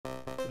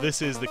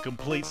This is the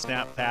complete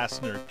snap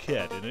fastener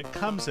kit, and it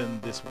comes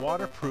in this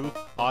waterproof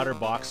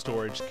OtterBox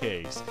storage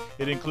case.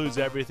 It includes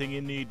everything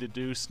you need to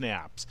do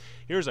snaps.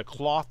 Here's a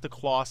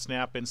cloth-to-cloth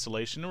snap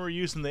installation, and we're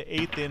using the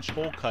 1/8"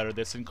 hole cutter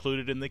that's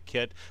included in the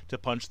kit to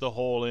punch the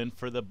hole in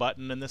for the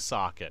button and the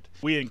socket.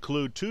 We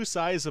include 2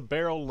 sizes of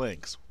barrel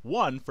lengths,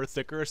 one for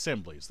thicker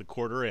assemblies, the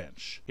 1/4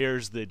 inch.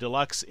 Here's the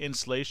deluxe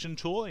installation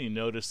tool. You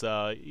notice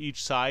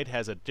each side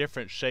has a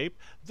different shape.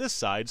 This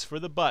side's for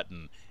the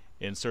button.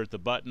 Insert the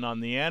button on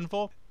the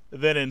anvil,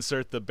 then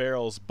insert the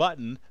barrel's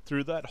button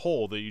through that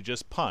hole that you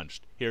just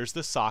punched. Here's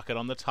the socket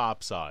on the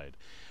top side.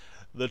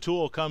 The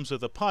tool comes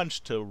with a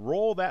punch to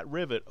roll that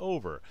rivet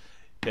over.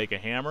 Take a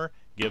hammer,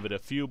 give it a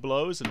few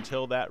blows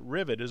until that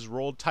rivet is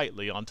rolled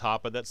tightly on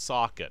top of that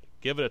socket.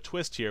 Give it a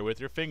twist here with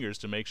your fingers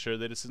to make sure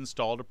that it's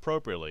installed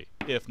appropriately.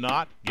 If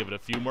not, give it a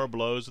few more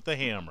blows with the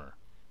hammer.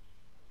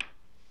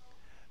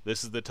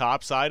 This is the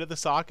top side of the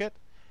socket,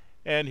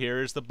 and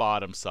here is the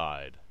bottom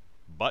side.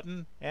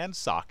 Button and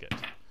socket.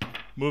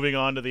 Moving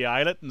on to the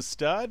eyelet and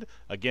stud,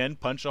 again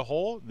punch a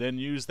hole, then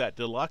use that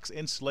deluxe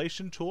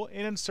installation tool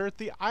and insert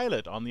the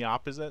eyelet on the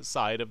opposite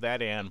side of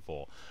that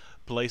anvil.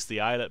 Place the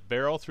eyelet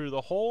barrel through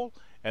the hole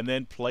and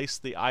then place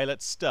the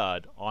eyelet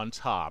stud on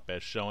top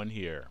as shown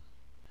here.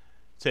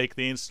 Take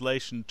the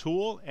installation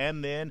tool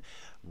and then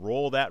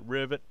roll that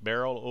rivet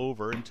barrel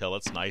over until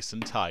it's nice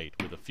and tight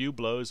with a few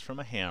blows from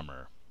a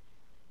hammer.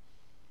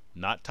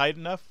 Not tight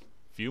enough?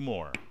 Few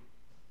more.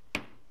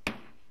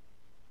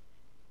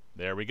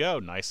 There we go,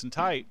 nice and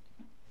tight.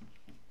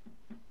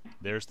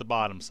 There's the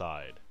bottom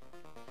side.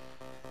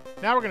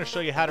 Now we're going to show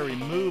you how to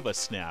remove a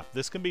snap.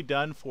 This can be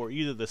done for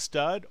either the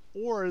stud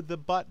or the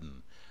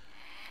button.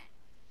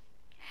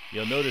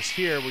 You'll notice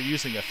here we're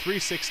using a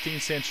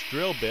 3/16"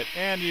 drill bit,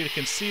 and you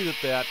can see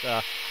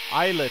that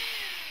eyelet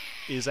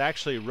is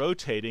actually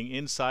rotating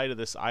inside of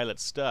this eyelet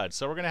stud.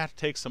 So we're going to have to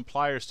take some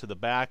pliers to the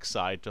back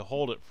side to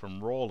hold it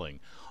from rolling.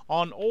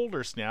 On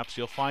older snaps,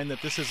 you'll find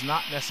that this is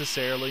not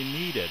necessarily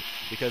needed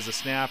because the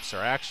snaps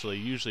are actually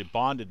usually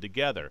bonded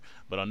together.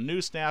 But on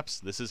new snaps,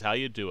 this is how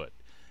you do it.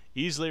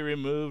 Easily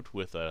removed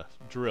with a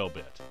drill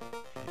bit.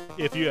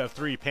 If you have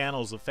 3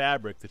 panels of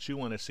fabric that you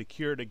want to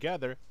secure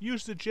together,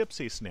 use the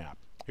gypsy snap.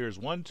 Here's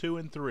 1, 2,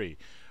 and 3.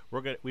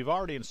 We've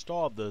already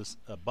installed the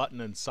button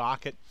and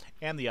socket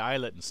and the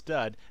eyelet and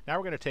stud. Now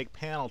we're going to take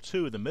panel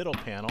 2, the middle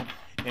panel,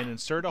 and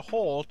insert a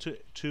hole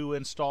to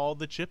install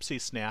the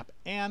gypsy snap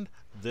and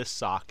this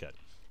socket.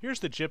 Here's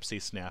the gypsy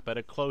snap at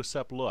a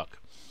close-up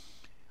look.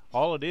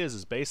 All it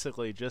is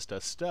basically just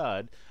a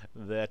stud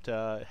that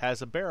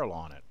has a barrel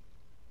on it.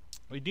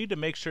 We need to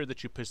make sure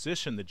that you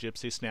position the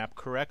gypsy snap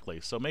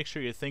correctly, so make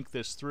sure you think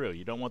this through.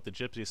 You don't want the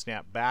gypsy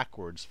snap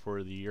backwards for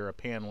your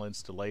panel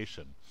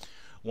installation.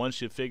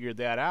 Once you've figured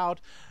that out,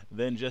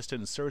 then just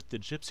insert the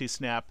gypsy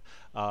snap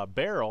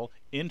barrel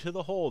into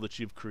the hole that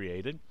you've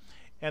created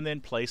and then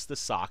place the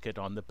socket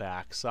on the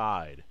back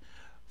side.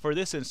 For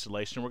this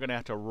installation, we're going to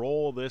have to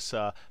roll this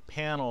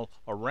panel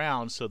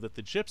around so that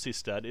the gypsy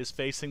stud is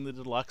facing the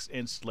deluxe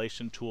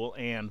installation tool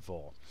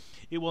anvil.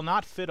 It will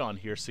not fit on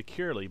here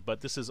securely,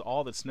 but this is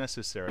all that's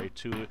necessary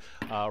to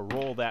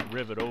roll that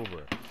rivet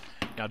over.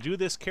 Now do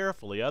this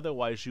carefully,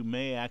 otherwise you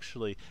may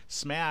actually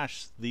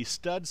smash the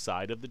stud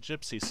side of the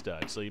gypsy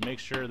stud. So you make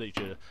sure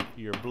that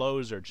your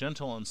blows are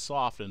gentle and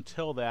soft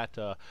until that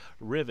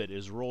rivet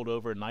is rolled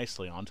over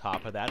nicely on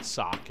top of that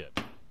socket.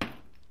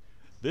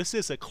 This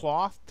is a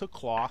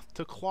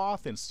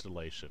cloth-to-cloth-to-cloth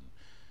installation.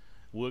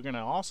 We're going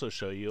to also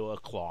show you a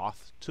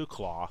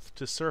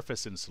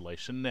cloth-to-cloth-to-surface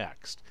installation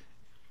next.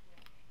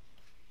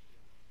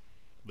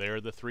 There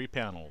are the 3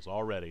 panels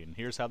already, and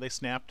here's how they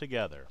snap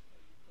together.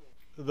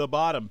 The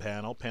bottom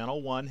panel,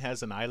 panel 1,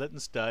 has an eyelet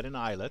and stud and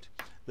eyelet.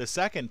 The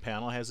second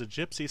panel has a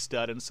gypsy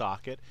stud and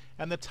socket,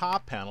 and the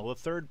top panel, the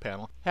third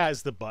panel,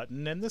 has the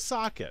button and the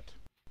socket.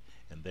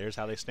 And there's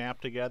how they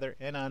snap together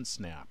and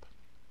unsnap.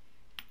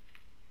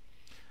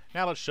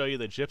 Now let's show you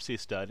the gypsy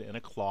stud in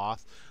a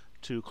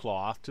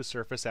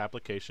cloth-to-surface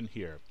application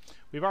here.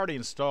 We've already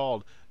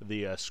installed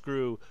the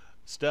screw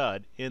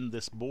stud in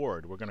this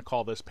board. We're going to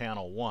call this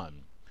panel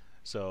 1.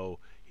 So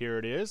here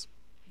it is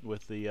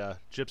with the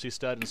gypsy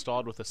stud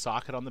installed with a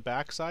socket on the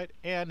back side,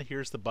 and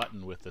here's the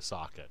button with the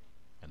socket.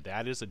 And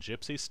that is a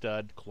gypsy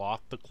stud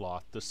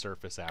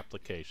cloth-to-surface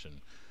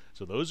application.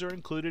 So those are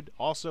included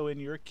also in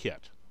your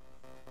kit.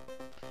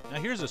 Now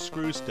here's a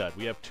screw stud.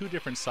 We have 2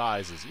 different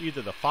sizes,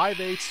 either the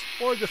 5/8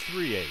 or the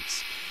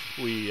 3/8.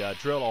 We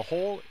drill a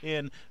hole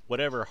in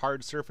whatever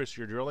hard surface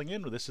you're drilling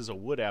in. This is a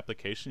wood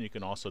application. You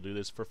can also do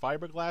this for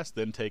fiberglass.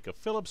 Then take a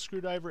Phillips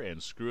screwdriver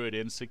and screw it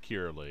in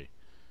securely.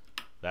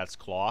 That's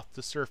cloth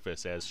to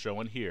surface as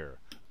shown here.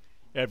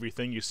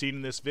 Everything you've seen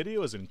in this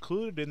video is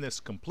included in this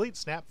complete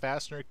snap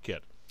fastener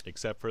kit,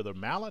 except for the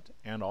mallet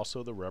and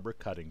also the rubber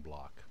cutting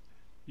block.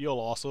 You'll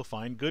also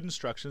find good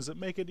instructions that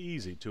make it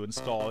easy to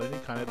install any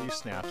kind of these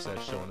snaps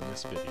as shown in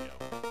this video.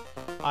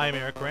 I'm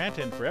Eric Grant,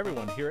 and for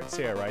everyone here at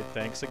Sailrite,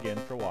 thanks again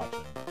for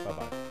watching.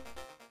 Bye-bye.